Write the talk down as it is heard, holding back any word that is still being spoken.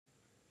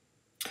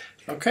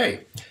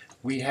Okay,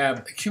 we have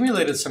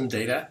accumulated some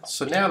data,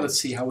 so now let's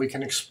see how we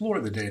can explore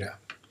the data.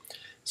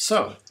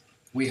 So,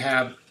 we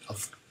have a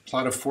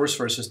plot of force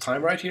versus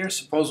time right here.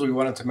 Suppose we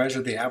wanted to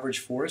measure the average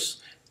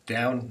force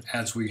down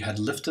as we had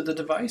lifted the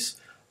device.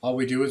 All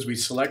we do is we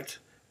select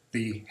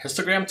the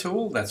histogram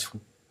tool, that's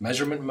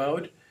measurement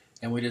mode,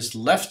 and we just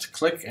left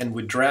click and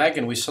we drag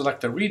and we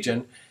select a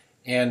region,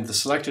 and the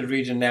selected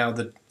region now,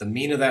 the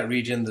mean of that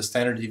region, the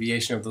standard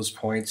deviation of those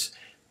points,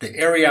 the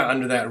area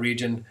under that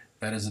region,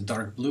 that is a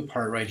dark blue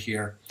part right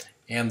here,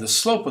 and the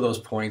slope of those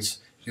points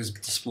is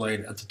displayed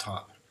at the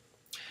top.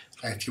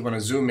 If you want to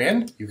zoom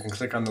in, you can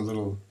click on the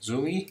little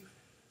zoomy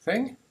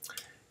thing,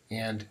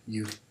 and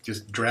you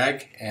just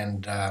drag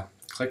and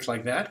click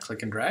like that,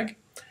 click and drag,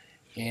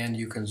 and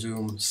you can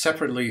zoom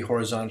separately,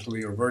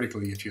 horizontally, or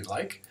vertically if you'd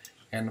like,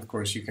 and of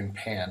course you can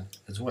pan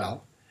as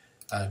well.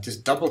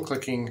 Just double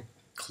clicking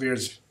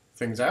clears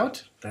things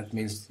out. That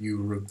means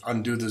you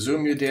undo the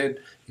zoom you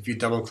did. If you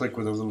double click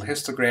with a little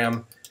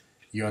histogram,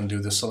 you undo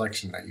the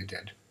selection that you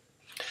did.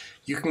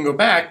 You can go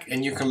back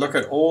and you can look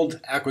at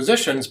old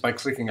acquisitions by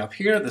clicking up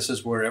here. This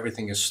is where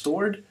everything is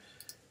stored.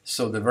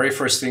 So the very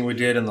first thing we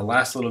did in the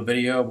last little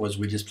video was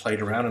we just played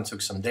around and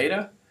took some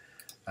data.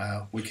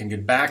 We can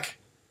get back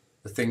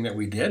the thing that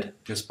we did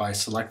just by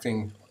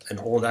selecting an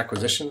old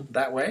acquisition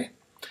that way.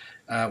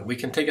 We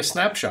can take a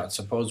snapshot.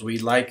 Suppose we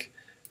like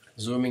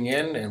zooming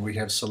in and we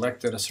have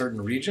selected a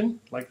certain region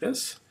like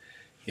this.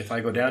 If I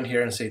go down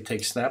here and say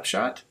take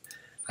snapshot,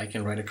 I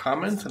can write a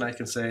comment and I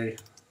can say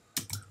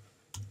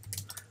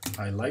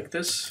I like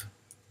this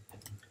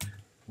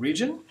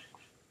region,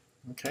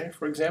 okay,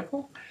 for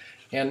example.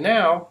 And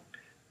now,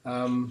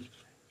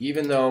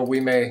 even though we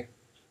may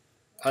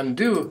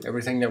undo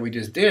everything that we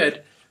just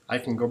did, I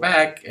can go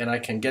back and I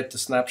can get the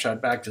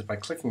snapshot back just by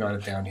clicking on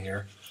it down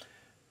here.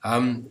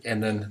 And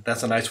then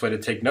that's a nice way to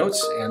take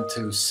notes and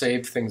to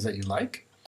save things that you like.